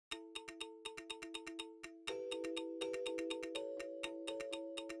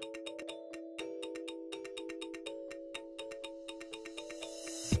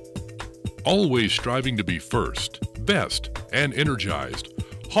Always striving to be first, best, and energized,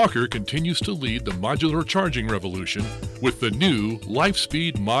 Hawker continues to lead the modular charging revolution with the new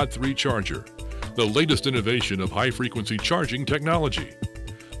LifeSpeed Mod3 charger, the latest innovation of high-frequency charging technology.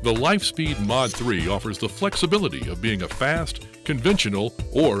 The LifeSpeed Mod3 offers the flexibility of being a fast, conventional,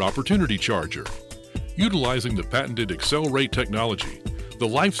 or opportunity charger. Utilizing the patented Accelerate technology, the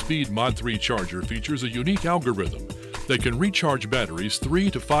LifeSpeed Mod3 charger features a unique algorithm that can recharge batteries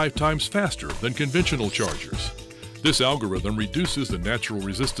 3 to 5 times faster than conventional chargers. This algorithm reduces the natural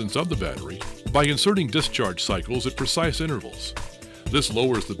resistance of the battery by inserting discharge cycles at precise intervals. This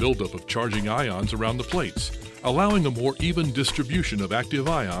lowers the buildup of charging ions around the plates, allowing a more even distribution of active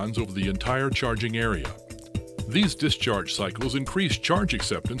ions over the entire charging area. These discharge cycles increase charge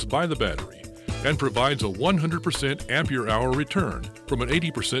acceptance by the battery and provides a 100% ampere-hour return from an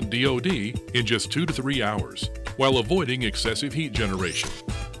 80% DOD in just 2 to 3 hours, while avoiding excessive heat generation.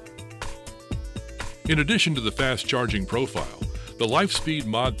 In addition to the fast charging profile, the LifeSpeed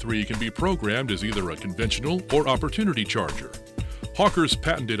Mod3 can be programmed as either a conventional or opportunity charger. Hawker's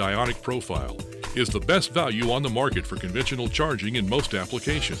patented ionic profile is the best value on the market for conventional charging in most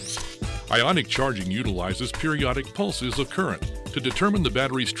applications. Ionic charging utilizes periodic pulses of current to determine the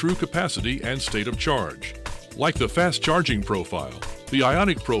battery's true capacity and state of charge. Like the fast charging profile, the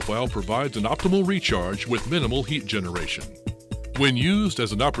ionic profile provides an optimal recharge with minimal heat generation. When used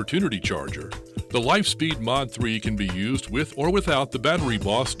as an opportunity charger, the LifeSpeed Mod3 can be used with or without the Battery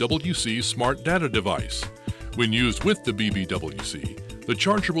Boss WC Smart Data device. When used with the BBWC, the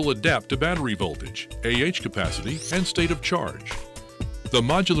charger will adapt to battery voltage, AH capacity, and state of charge. The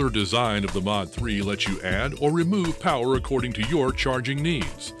modular design of the Mod3 lets you add or remove power according to your charging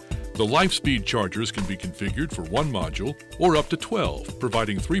needs. The LifeSpeed chargers can be configured for 1 module or up to 12,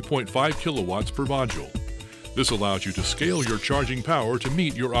 providing 3.5 kilowatts per module. This allows you to scale your charging power to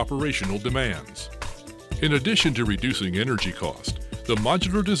meet your operational demands. In addition to reducing energy cost, the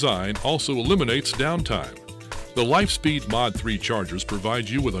modular design also eliminates downtime. The LifeSpeed Mod3 chargers provide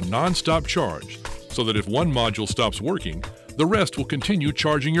you with a non-stop charge, so that if one module stops working, the rest will continue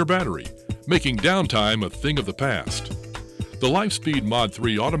charging your battery, making downtime a thing of the past. The LifeSpeed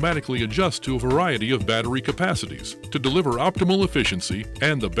Mod3 automatically adjusts to a variety of battery capacities to deliver optimal efficiency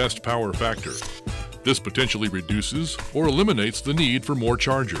and the best power factor. This potentially reduces or eliminates the need for more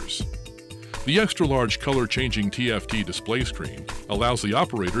chargers. The extra-large color-changing TFT display screen allows the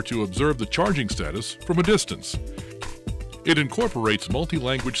operator to observe the charging status from a distance. It incorporates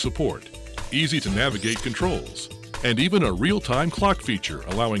multi-language support, easy-to-navigate controls, and even a real-time clock feature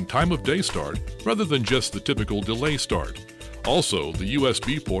allowing time-of-day start rather than just the typical delay start. Also, the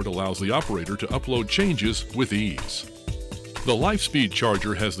USB port allows the operator to upload changes with ease. The LifeSpeed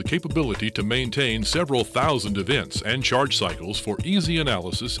charger has the capability to maintain several thousand events and charge cycles for easy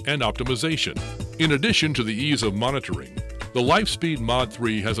analysis and optimization. In addition to the ease of monitoring, the LifeSpeed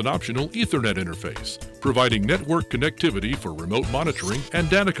Mod3 has an optional Ethernet interface, providing network connectivity for remote monitoring and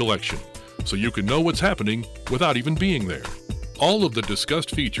data collection, so you can know what's happening without even being there. All of the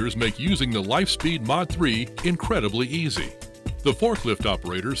discussed features make using the LifeSpeed Mod3 incredibly easy. The forklift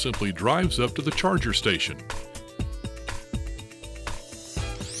operator simply drives up to the charger station.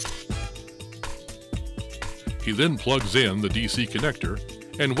 He then plugs in the DC connector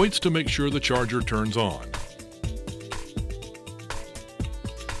and waits to make sure the charger turns on.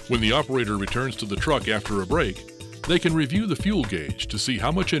 When the operator returns to the truck after a break, they can review the fuel gauge to see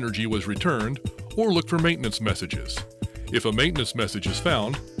how much energy was returned or look for maintenance messages. If a maintenance message is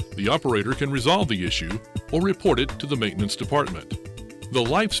found, the operator can resolve the issue or report it to the maintenance department. The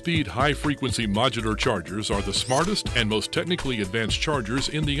LifeSpeed high-frequency modular chargers are the smartest and most technically advanced chargers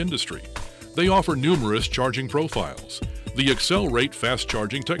in the industry. They offer numerous charging profiles, the Accelerate fast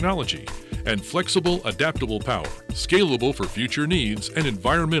charging technology, and flexible, adaptable power, scalable for future needs and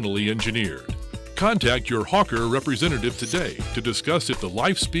environmentally engineered. Contact your Hawker representative today to discuss if the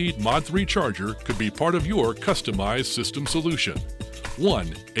LifeSpeed Mod3 charger could be part of your customized system solution.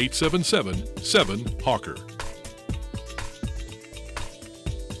 1-877-7-HAWKER.